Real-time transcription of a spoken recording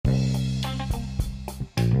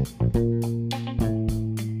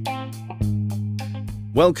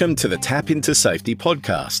Welcome to the Tap Into Safety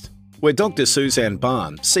podcast, where Dr. Suzanne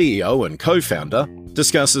Bahn, CEO and co-founder,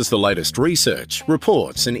 discusses the latest research,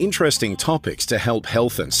 reports and interesting topics to help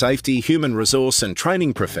health and safety, human resource and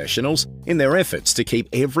training professionals in their efforts to keep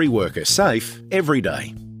every worker safe every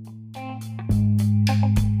day.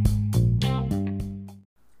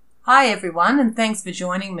 Hi everyone, and thanks for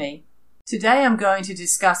joining me. Today I'm going to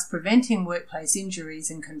discuss preventing workplace injuries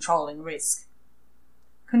and controlling risk.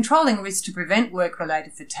 Controlling risk to prevent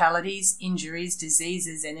work-related fatalities, injuries,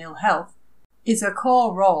 diseases and ill health is a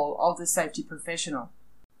core role of the safety professional.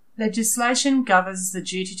 Legislation governs the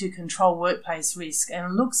duty to control workplace risk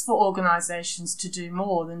and looks for organisations to do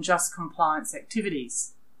more than just compliance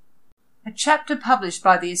activities. A chapter published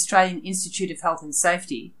by the Australian Institute of Health and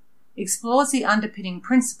Safety explores the underpinning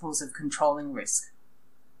principles of controlling risk.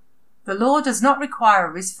 The law does not require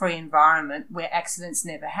a risk-free environment where accidents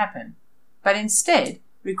never happen, but instead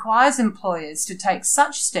requires employers to take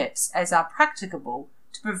such steps as are practicable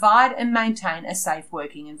to provide and maintain a safe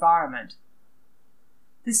working environment.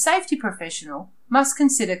 The safety professional must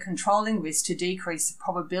consider controlling risk to decrease the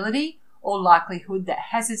probability or likelihood that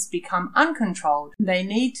hazards become uncontrolled. They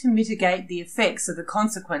need to mitigate the effects of the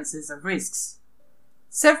consequences of risks.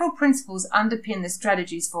 Several principles underpin the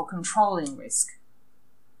strategies for controlling risk.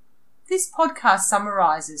 This podcast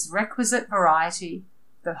summarises requisite variety,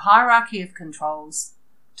 the hierarchy of controls,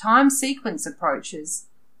 time sequence approaches,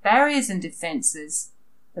 barriers and defences,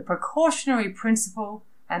 the precautionary principle,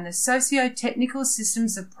 and the socio-technical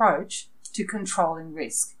systems approach to controlling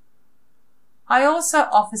risk. I also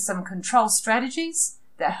offer some control strategies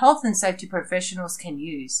that health and safety professionals can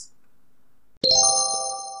use.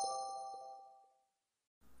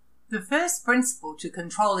 The first principle to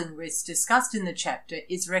controlling risk discussed in the chapter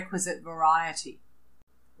is requisite variety.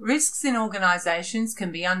 Risks in organisations can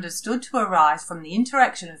be understood to arise from the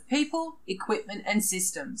interaction of people, equipment and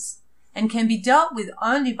systems, and can be dealt with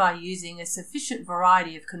only by using a sufficient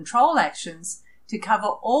variety of control actions to cover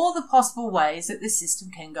all the possible ways that the system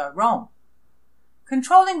can go wrong.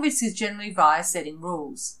 Controlling risk is generally via setting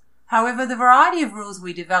rules. However, the variety of rules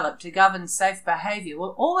we develop to govern safe behaviour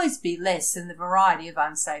will always be less than the variety of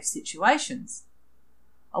unsafe situations.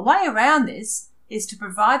 A way around this is to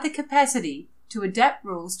provide the capacity to adapt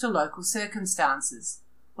rules to local circumstances,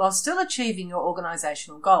 while still achieving your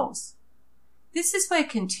organisational goals. This is where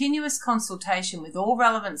continuous consultation with all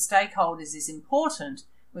relevant stakeholders is important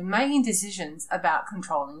when making decisions about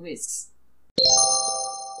controlling risks.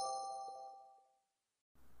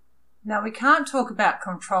 Now, we can't talk about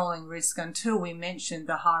controlling risk until we mention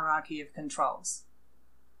the hierarchy of controls.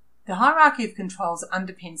 The hierarchy of controls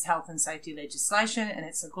underpins health and safety legislation, and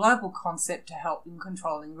it's a global concept to help in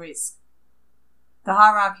controlling risk. The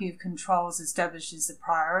hierarchy of controls establishes a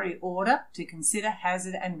priority order to consider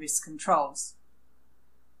hazard and risk controls.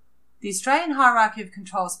 The Australian hierarchy of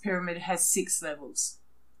controls pyramid has 6 levels.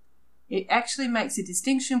 It actually makes a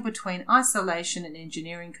distinction between isolation and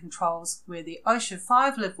engineering controls, where the OSHA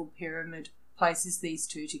 5-level pyramid places these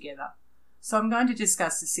two together. So I'm going to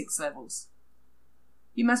discuss the 6 levels.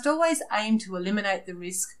 You must always aim to eliminate the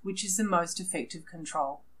risk, which is the most effective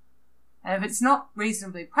control. And if it's not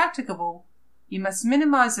reasonably practicable, you must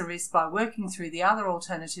minimise the risk by working through the other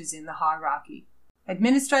alternatives in the hierarchy.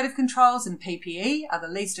 Administrative controls and PPE are the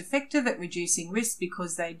least effective at reducing risk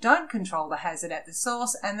because they don't control the hazard at the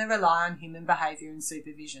source and they rely on human behaviour and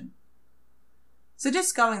supervision. So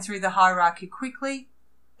just going through the hierarchy quickly,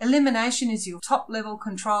 elimination is your top level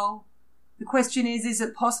control. The question is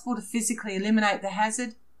it possible to physically eliminate the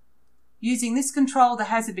hazard? Using this control, the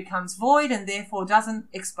hazard becomes void and therefore doesn't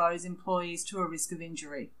expose employees to a risk of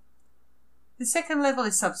injury. The second level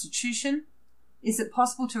is substitution. Is it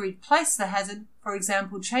possible to replace the hazard, for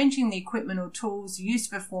example, changing the equipment or tools used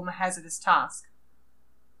to perform a hazardous task?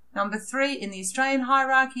 Number 3 in the Australian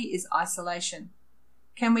hierarchy is isolation.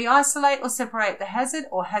 Can we isolate or separate the hazard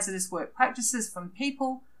or hazardous work practices from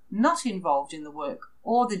people not involved in the work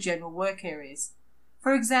or the general work areas?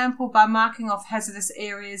 For example, by marking off hazardous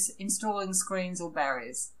areas, installing screens or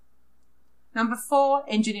barriers. Number 4,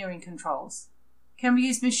 engineering controls. Can we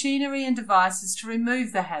use machinery and devices to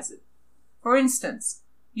remove the hazard? For instance,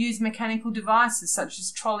 use mechanical devices such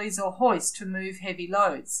as trolleys or hoists to move heavy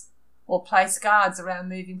loads, or place guards around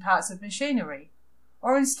moving parts of machinery,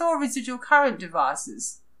 or install residual current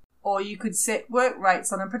devices, or you could set work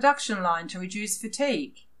rates on a production line to reduce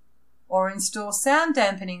fatigue, or install sound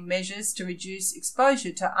dampening measures to reduce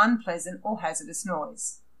exposure to unpleasant or hazardous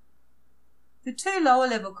noise. The 2 lower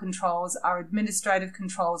level controls are administrative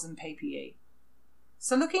controls and PPE.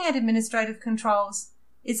 So looking at administrative controls,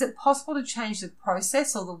 Is it possible to change the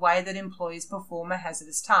process or the way that employees perform a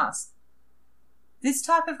hazardous task? This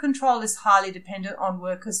type of control is highly dependent on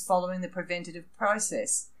workers following the preventative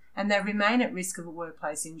process, and they remain at risk of a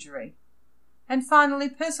workplace injury. And finally,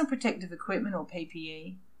 personal protective equipment or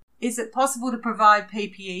PPE. Is it possible to provide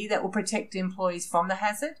PPE that will protect employees from the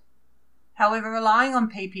hazard? However, relying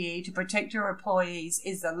on PPE to protect your employees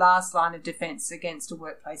is the last line of defence against a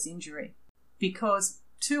workplace injury, because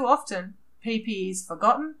too often PPE is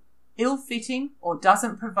forgotten, ill-fitting, or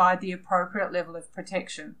doesn't provide the appropriate level of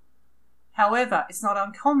protection. However, it's not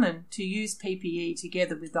uncommon to use PPE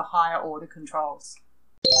together with the higher order controls.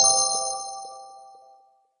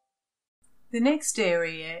 The next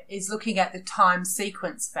area is looking at the time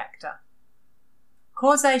sequence factor.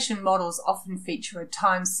 Causation models often feature a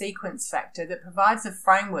time sequence factor that provides a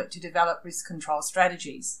framework to develop risk control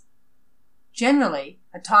strategies. Generally,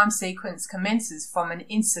 a time sequence commences from an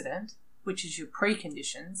incident, which is your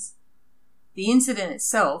preconditions, the incident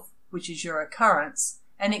itself, which is your occurrence,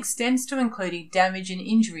 and extends to including damage and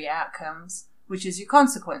injury outcomes, which is your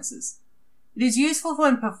consequences. It is useful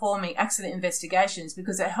when performing accident investigations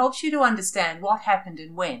because it helps you to understand what happened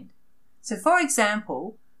and when. So, for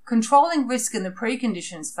example, controlling risk in the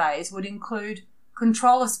preconditions phase would include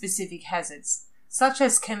control of specific hazards, such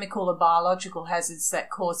as chemical or biological hazards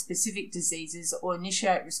that cause specific diseases or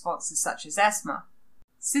initiate responses such as asthma.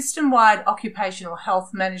 System-wide occupational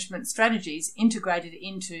health management strategies integrated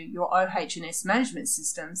into your OH&S management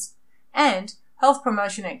systems, and health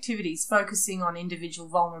promotion activities focusing on individual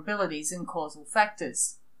vulnerabilities and causal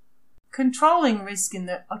factors. Controlling risk in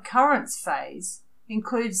the occurrence phase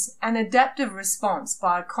includes an adaptive response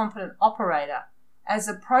by a competent operator as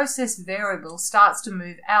a process variable starts to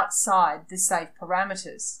move outside the safe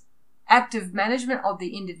parameters. Active management of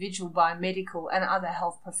the individual by medical and other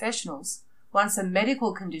health professionals once a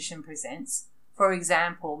medical condition presents, for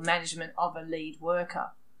example, management of a lead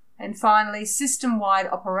worker. And finally, system-wide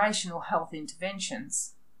operational health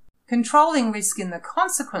interventions. Controlling risk in the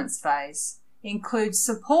consequence phase includes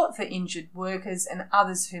support for injured workers and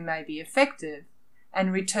others who may be affected,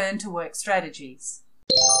 and return to work strategies.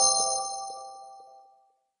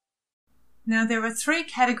 Now, there are 3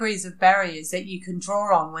 categories of barriers that you can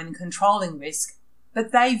draw on when controlling risk,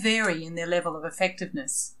 but they vary in their level of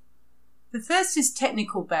effectiveness. The first is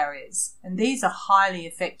technical barriers, and these are highly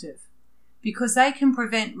effective because they can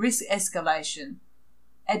prevent risk escalation,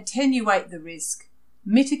 attenuate the risk,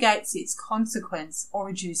 mitigate its consequence, or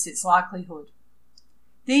reduce its likelihood.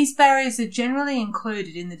 These barriers are generally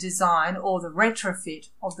included in the design or the retrofit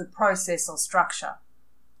of the process or structure.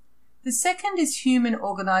 The second is human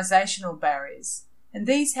organisational barriers, and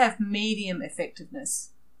these have medium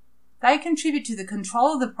effectiveness. They contribute to the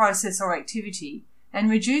control of the process or activity and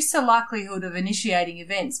reduce the likelihood of initiating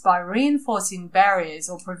events by reinforcing barriers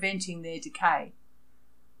or preventing their decay.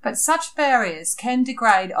 But such barriers can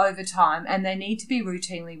degrade over time and they need to be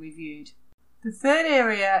routinely reviewed. The third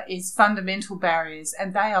area is fundamental barriers,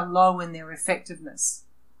 and they are low in their effectiveness.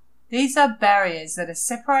 These are barriers that are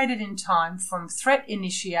separated in time from threat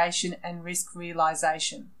initiation and risk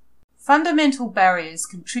realisation. Fundamental barriers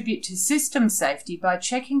contribute to system safety by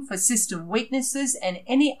checking for system weaknesses and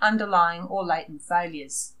any underlying or latent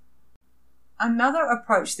failures. Another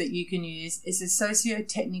approach that you can use is a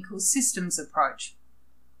socio-technical systems approach.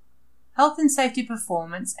 Health and safety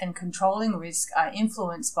performance and controlling risk are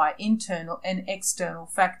influenced by internal and external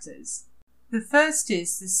factors. The first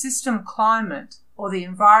is the system climate, or the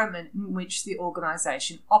environment in which the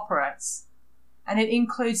organisation operates, and it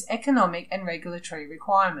includes economic and regulatory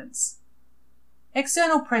requirements.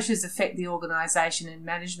 External pressures affect the organisation, and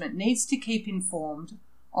management needs to keep informed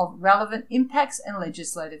of relevant impacts and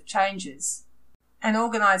legislative changes. An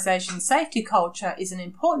organisation safety culture is an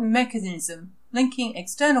important mechanism linking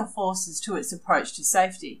external forces to its approach to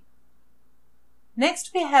safety.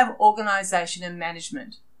 Next, we have organisation and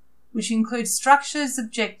management, which includes structures,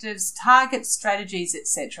 objectives, targets, strategies,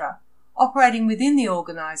 etc., operating within the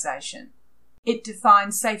organisation. It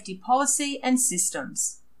defines safety policy and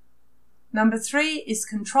systems. Number 3 is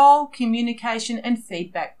control, communication, and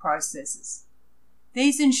feedback processes.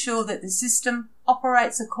 These ensure that the system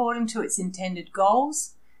operates according to its intended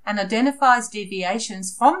goals and identifies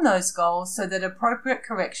deviations from those goals so that appropriate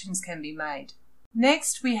corrections can be made.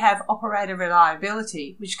 Next, we have operator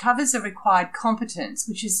reliability, which covers the required competence,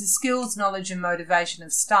 which is the skills, knowledge, and motivation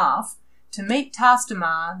of staff to meet task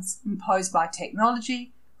demands imposed by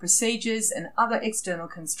technology, procedures, and other external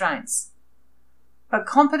constraints. But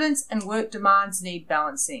competence and work demands need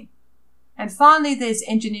balancing. And finally, there's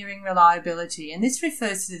engineering reliability, and this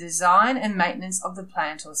refers to the design and maintenance of the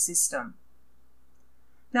plant or system.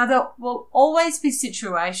 Now, there will always be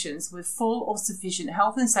situations where full or sufficient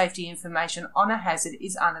health and safety information on a hazard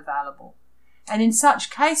is unavailable, and in such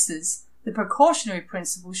cases, the precautionary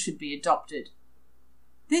principle should be adopted.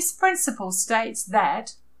 This principle states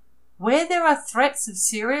that where there are threats of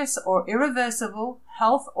serious or irreversible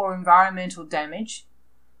health or environmental damage,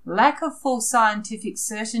 lack of full scientific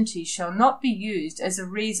certainty shall not be used as a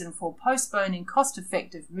reason for postponing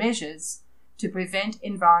cost-effective measures to prevent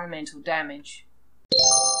environmental damage.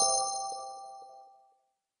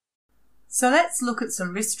 So let's look at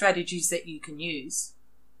some risk strategies that you can use.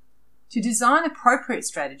 To design appropriate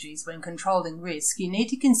strategies when controlling risk, you need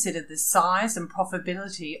to consider the size and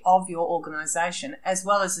profitability of your organisation as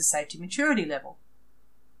well as the safety maturity level.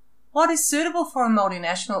 What is suitable for a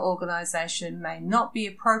multinational organisation may not be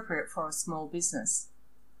appropriate for a small business.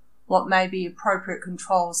 What may be appropriate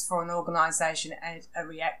controls for an organisation at a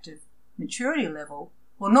reactive maturity level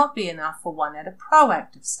will not be enough for one at a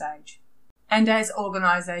proactive stage. And as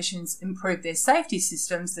organisations improve their safety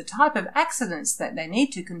systems, the type of accidents that they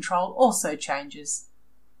need to control also changes.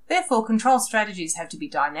 Therefore, control strategies have to be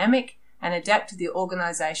dynamic and adapt to the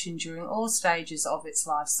organisation during all stages of its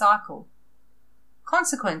life cycle.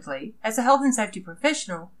 Consequently, as a health and safety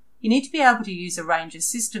professional, you need to be able to use a range of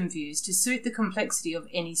system views to suit the complexity of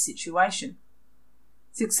any situation.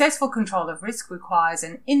 Successful control of risk requires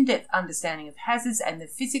an in-depth understanding of hazards and the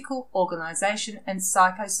physical, organisation and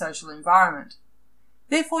psychosocial environment.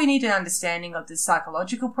 Therefore, you need an understanding of the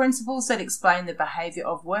psychological principles that explain the behaviour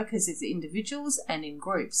of workers as individuals and in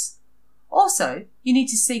groups. Also, you need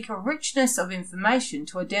to seek a richness of information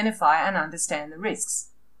to identify and understand the risks.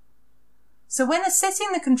 So when assessing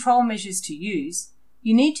the control measures to use,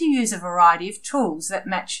 you need to use a variety of tools that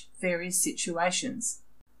match various situations.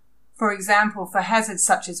 For example, for hazards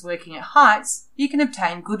such as working at heights, you can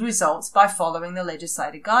obtain good results by following the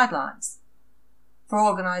legislated guidelines. For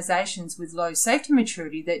organisations with low safety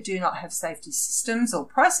maturity that do not have safety systems or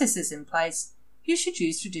processes in place, you should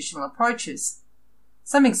use traditional approaches.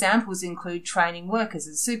 Some examples include training workers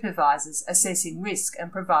and supervisors, assessing risk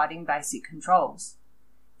and providing basic controls.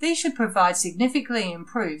 These should provide significantly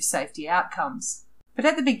improved safety outcomes. But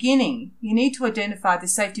at the beginning, you need to identify the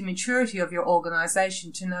safety maturity of your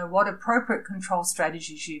organisation to know what appropriate control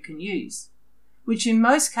strategies you can use, which in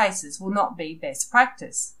most cases will not be best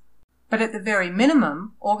practice. But at the very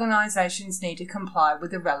minimum, organisations need to comply with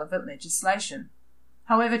the relevant legislation.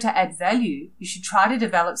 However, to add value, you should try to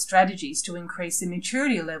develop strategies to increase the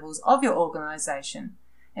maturity levels of your organisation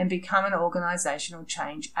and become an organisational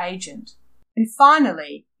change agent. And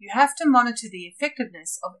finally, you have to monitor the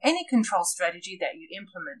effectiveness of any control strategy that you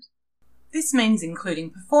implement. This means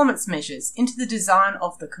including performance measures into the design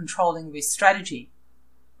of the controlling risk strategy.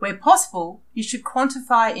 Where possible, you should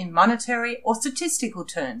quantify in monetary or statistical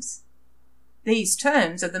terms. These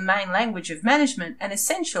terms are the main language of management and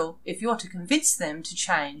essential if you're to convince them to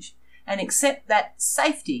change and accept that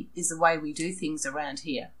safety is the way we do things around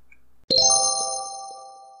here.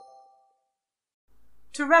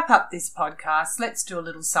 To wrap up this podcast, let's do a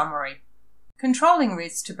little summary. Controlling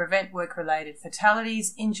risks to prevent work-related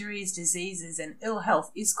fatalities, injuries, diseases and ill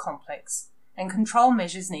health is complex, and control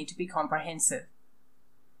measures need to be comprehensive.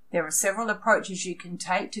 There are several approaches you can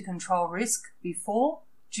take to control risk before,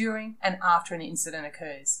 during and after an incident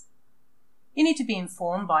occurs. You need to be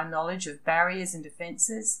informed by knowledge of barriers and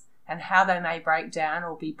defences and how they may break down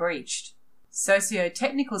or be breached.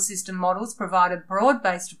 Socio-technical system models provide a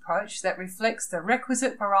broad-based approach that reflects the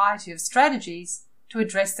requisite variety of strategies to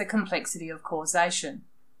address the complexity of causation.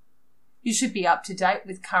 You should be up to date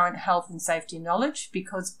with current health and safety knowledge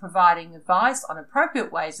because providing advice on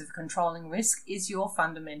appropriate ways of controlling risk is your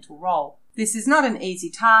fundamental role. This is not an easy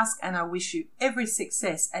task, and I wish you every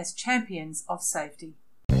success as champions of safety.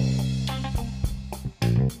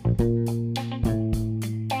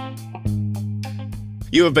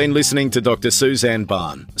 You have been listening to Dr. Suzanne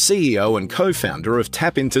Barn, CEO and co-founder of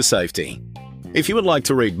Tap Into Safety. If you would like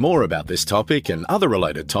to read more about this topic and other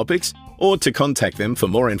related topics, or to contact them for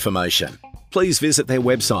more information, please visit their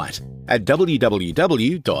website at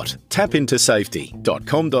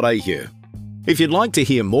www.tapintosafety.com.au. If you'd like to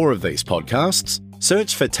hear more of these podcasts,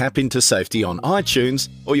 search for Tap Into Safety on iTunes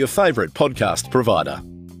or your favourite podcast provider.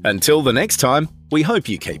 Until the next time, we hope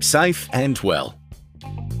you keep safe and well.